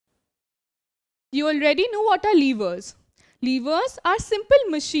You already know what are levers. Levers are simple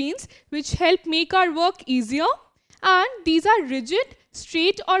machines which help make our work easier, and these are rigid,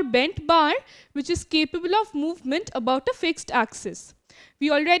 straight or bent bar which is capable of movement about a fixed axis.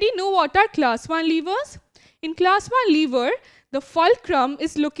 We already know what are class 1 levers. In class 1 lever, the fulcrum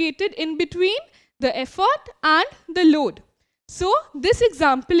is located in between the effort and the load. So this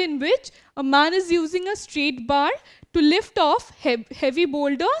example in which a man is using a straight bar to lift off heavy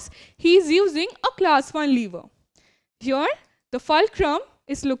boulders, he is using a class 1 lever. Here the fulcrum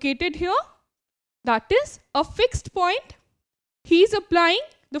is located here, that is a fixed point. He is applying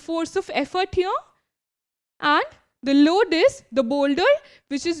the force of effort here, and the load is the boulder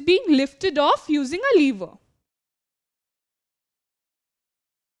which is being lifted off using a lever.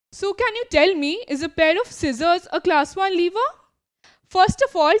 So can you tell me, is a pair of scissors a class 1 lever? First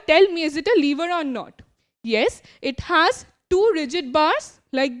of all, tell me, is it a lever or not? Yes, it has two rigid bars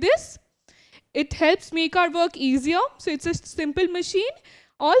like this. It helps make our work easier, so it's a simple machine.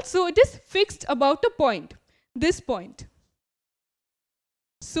 Also, it is fixed about a point, this point.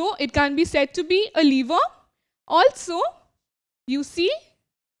 So it can be said to be a lever. Also, you see,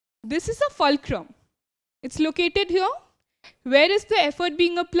 this is a fulcrum. It's located here. Where is the effort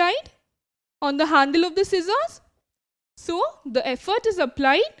being applied? On the handle of the scissors. So the effort is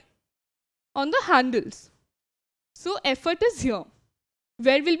applied on the handles. So effort is here.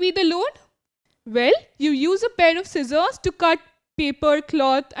 Where will be the load? Well, you use a pair of scissors to cut paper,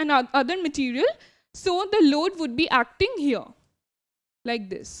 cloth and other material. So the load would be acting here, like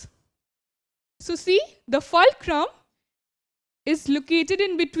this. So see, the fulcrum is located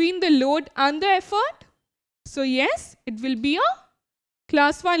in between the load and the effort. So yes, it will be a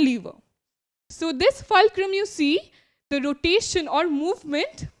class 1 lever. So this fulcrum, you see, the rotation or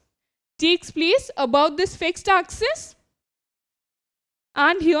movement takes place about this fixed axis.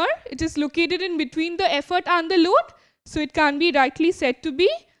 And here it is located in between the effort and the load. So it can be rightly said to be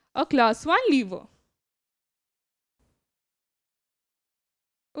a class 1 lever.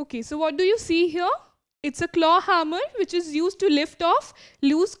 Okay, so what do you see here? It's a claw hammer which is used to lift off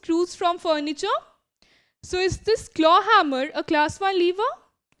loose screws from furniture. So is this claw hammer a class 1 lever?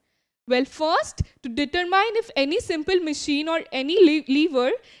 Well, first, to determine if any simple machine or any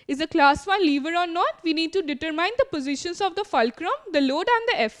lever is a class 1 lever or not, we need to determine the positions of the fulcrum, the load and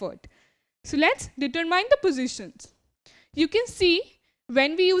the effort. So let's determine the positions. You can see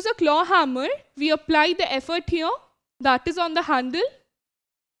when we use a claw hammer, we apply the effort here, that is on the handle.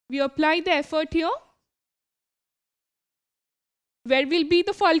 We apply the effort here. Where will be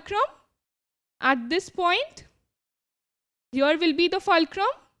the fulcrum? At this point. Here will be the fulcrum.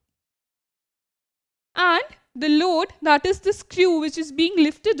 And the load, that is the screw which is being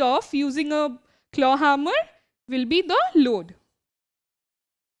lifted off using a claw hammer, will be the load.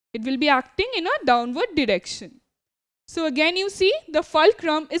 It will be acting in a downward direction. So again you see the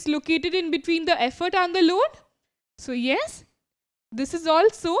fulcrum is located in between the effort and the load. So yes, this is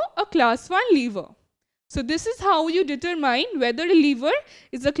also a class 1 lever. So this is how you determine whether a lever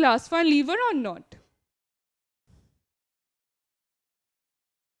is a class 1 lever or not.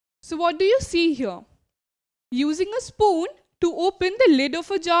 So what do you see here? Using a spoon to open the lid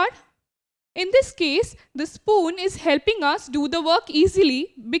of a jar. In this case, the spoon is helping us do the work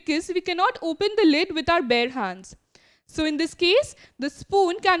easily because we cannot open the lid with our bare hands. So in this case, the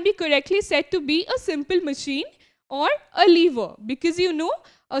spoon can be correctly said to be a simple machine or a lever, because you know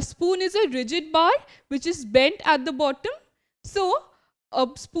a spoon is a rigid bar which is bent at the bottom. So a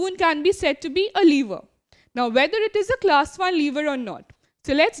spoon can be said to be a lever. Now whether it is a class 1 lever or not.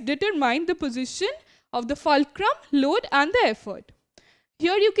 So let's determine the position of the fulcrum, load and the effort.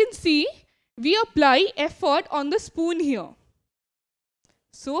 Here you can see we apply effort on the spoon here.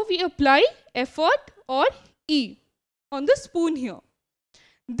 So we apply effort or E on the spoon here.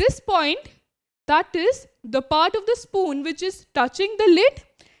 This point, that is the part of the spoon which is touching the lid,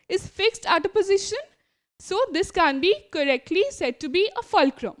 is fixed at a position. So this can be correctly said to be a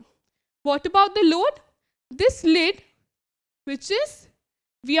fulcrum. What about the load? This lid which is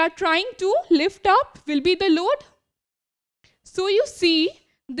we are trying to lift up will be the load. So you see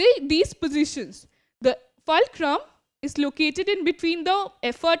these positions. The fulcrum is located in between the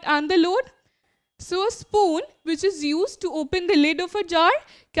effort and the load. So a spoon which is used to open the lid of a jar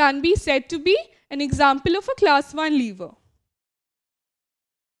can be said to be an example of a class 1 lever.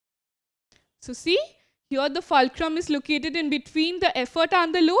 So see, here the fulcrum is located in between the effort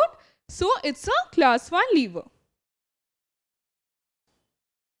and the load. So it's a class 1 lever.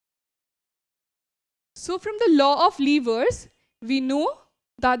 So from the law of levers, we know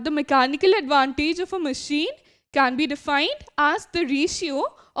that the mechanical advantage of a machine can be defined as the ratio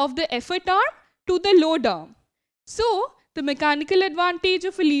of the effort arm to the load arm. So, the mechanical advantage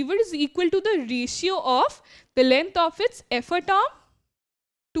of a lever is equal to the ratio of the length of its effort arm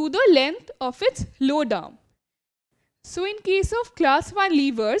to the length of its load arm. So, in case of class 1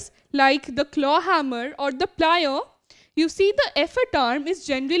 levers like the claw hammer or the plier, you see the effort arm is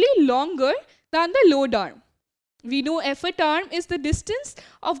generally longer than the load arm. We know effort arm is the distance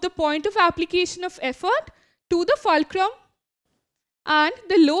of the point of application of effort to the fulcrum, and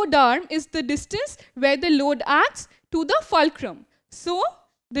the load arm is the distance where the load acts to the fulcrum. So,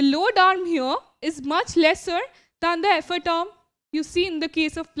 the load arm here is much lesser than the effort arm. You see in the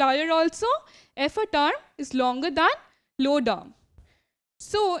case of plier also, effort arm is longer than load arm.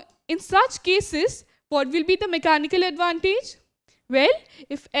 So, in such cases, what will be the mechanical advantage? Well,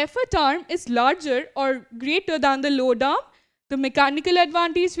 if effort arm is larger or greater than the load arm, the mechanical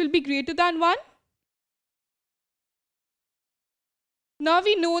advantage will be greater than 1. Now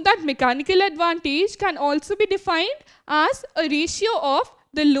we know that mechanical advantage can also be defined as a ratio of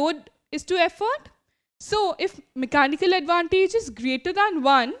the load is to effort. So, if mechanical advantage is greater than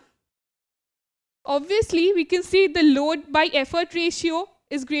 1, obviously we can see the load by effort ratio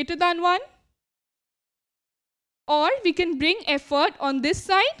is greater than 1. Or we can bring effort on this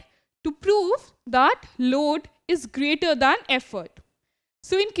side to prove that load is greater than effort.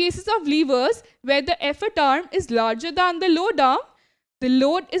 So, in cases of levers where the effort arm is larger than the load arm, the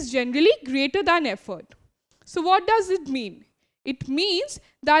load is generally greater than effort. So, what does it mean? It means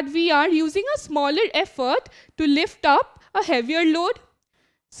that we are using a smaller effort to lift up a heavier load.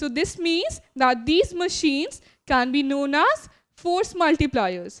 So, this means that these machines can be known as force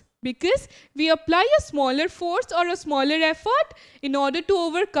multipliers, because we apply a smaller force or a smaller effort in order to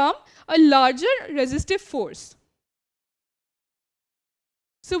overcome a larger resistive force.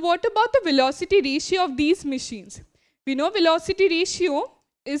 So, what about the velocity ratio of these machines? We know velocity ratio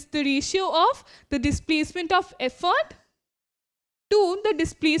is the ratio of the displacement of effort to the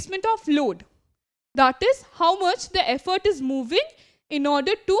displacement of load. That is how much the effort is moving in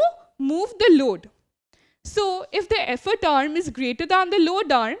order to move the load. So, if the effort arm is greater than the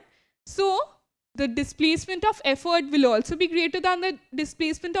load arm, so the displacement of effort will also be greater than the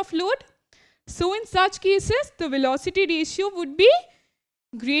displacement of load. So, in such cases, the velocity ratio would be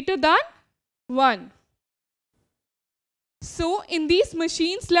greater than 1. So, in these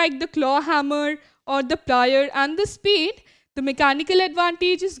machines like the claw hammer or the plier and the spade, the mechanical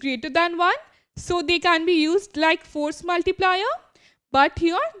advantage is greater than 1. So, they can be used like force multiplier. But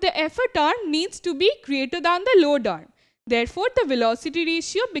here the effort arm needs to be greater than the load arm. Therefore, the velocity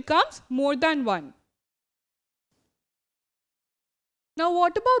ratio becomes more than 1. Now,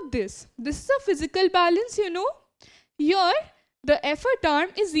 what about this? This is a physical balance, you know. Here, the effort arm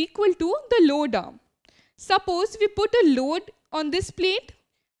is equal to the load arm. Suppose we put a load on this plate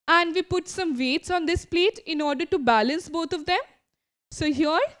and we put some weights on this plate in order to balance both of them. So,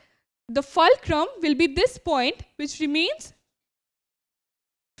 here the fulcrum will be this point which remains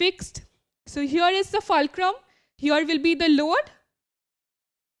fixed. So, here is the fulcrum, here will be the load,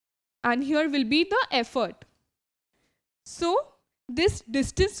 and here will be the effort. So, this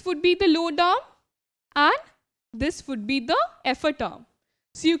distance would be the load arm and this would be the effort arm.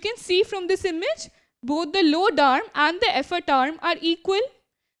 So, you can see from this image, both the load arm and the effort arm are equal.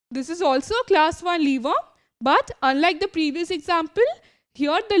 This is also a class 1 lever, but unlike the previous example,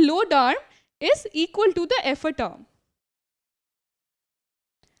 here the load arm is equal to the effort arm.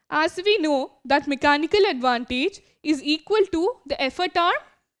 As we know that mechanical advantage is equal to the effort arm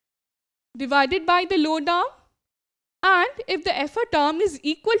divided by the load arm, and if the effort arm is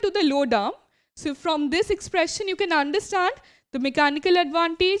equal to the load arm, so from this expression you can understand the mechanical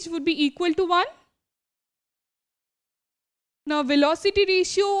advantage would be equal to 1. Now, velocity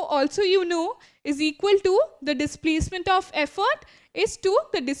ratio also you know is equal to the displacement of effort is to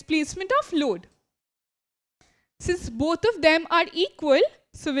the displacement of load. Since both of them are equal,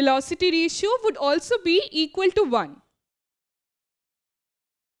 so velocity ratio would also be equal to 1.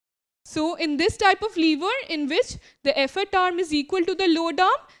 So, in this type of lever in which the effort arm is equal to the load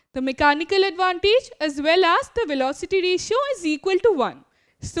arm, the mechanical advantage as well as the velocity ratio is equal to 1.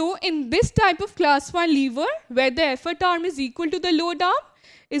 So, in this type of class 1 lever where the effort arm is equal to the load arm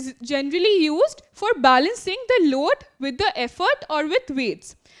is generally used for balancing the load with the effort or with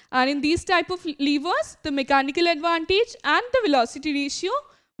weights. And in these type of levers, the mechanical advantage and the velocity ratio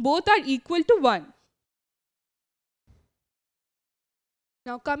both are equal to 1.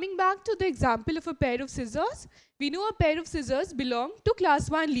 Now, coming back to the example of a pair of scissors, we know a pair of scissors belong to class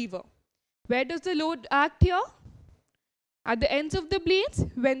 1 lever. Where does the load act here? At the ends of the blades,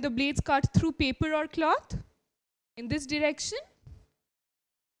 when the blades cut through paper or cloth, in this direction.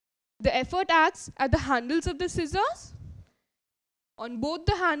 The effort acts at the handles of the scissors, on both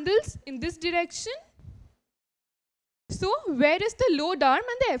the handles in this direction. So where is the load arm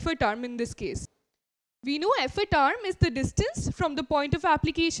and the effort arm in this case? We know effort arm is the distance from the point of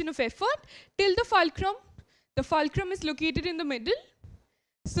application of effort till the fulcrum. The fulcrum is located in the middle.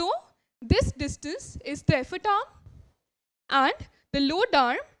 So this distance is the effort arm, and the load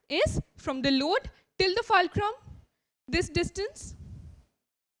arm is from the load till the fulcrum, this distance.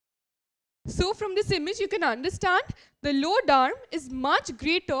 So from this image you can understand the load arm is much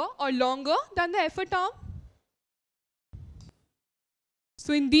greater or longer than the effort arm.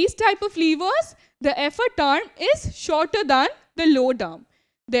 So in these type of levers, the effort arm is shorter than the load arm.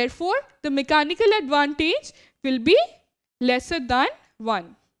 Therefore, the mechanical advantage will be lesser than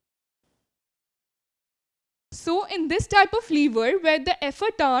 1. So in this type of lever where the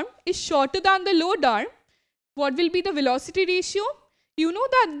effort arm is shorter than the load arm, what will be the velocity ratio? You know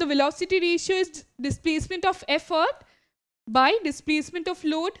that the velocity ratio is displacement of effort by displacement of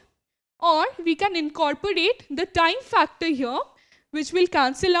load, or we can incorporate the time factor here, which will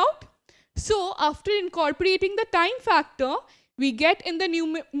cancel out. So after incorporating the time factor, we get in the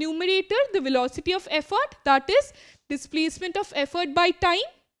numerator the velocity of effort, that is displacement of effort by time.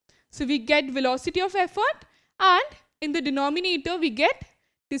 So we get velocity of effort, and in the denominator we get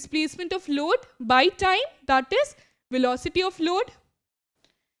displacement of load by time, that is velocity of load.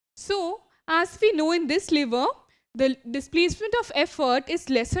 So as we know in this lever, the displacement of effort is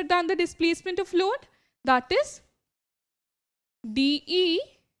lesser than the displacement of load, that is dE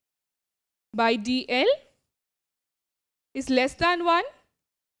by dL is less than 1.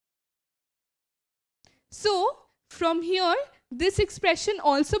 So from here this expression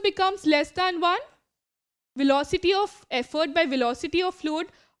also becomes less than 1. Velocity of effort by velocity of load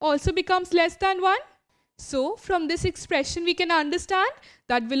also becomes less than 1. So from this expression we can understand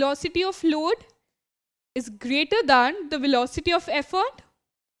that velocity of load is greater than the velocity of effort.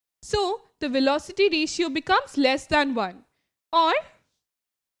 So the velocity ratio becomes less than 1, or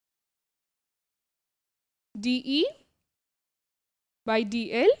dE by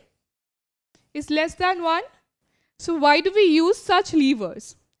dL is less than 1. So why do we use such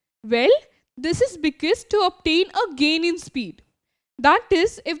levers? Well, this is because to obtain a gain in speed. That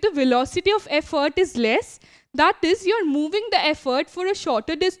is, if the velocity of effort is less, that is, you are moving the effort for a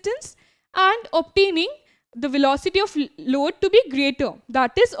shorter distance and obtaining the velocity of load to be greater.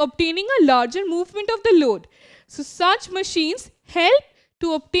 That is, obtaining a larger movement of the load. So such machines help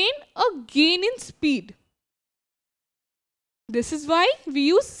to obtain a gain in speed. This is why we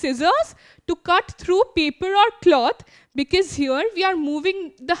use scissors to cut through paper or cloth, because here we are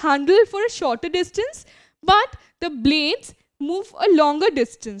moving the handle for a shorter distance, but the blades move a longer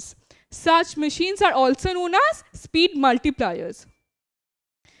distance. Such machines are also known as speed multipliers.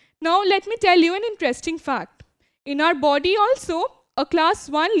 Now let me tell you an interesting fact. In our body also, a class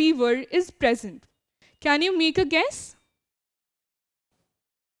 1 lever is present. Can you make a guess?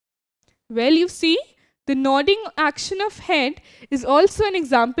 Well, you see, the nodding action of head is also an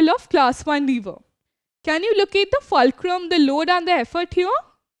example of class 1 lever. Can you locate the fulcrum, the load and the effort here?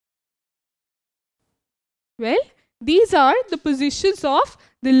 Well, these are the positions of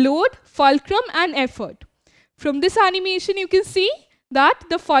the load, fulcrum and effort. From this animation you can see that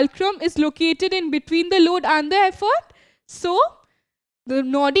the fulcrum is located in between the load and the effort. So the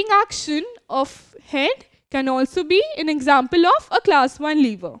nodding action of head can also be an example of a class 1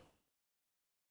 lever.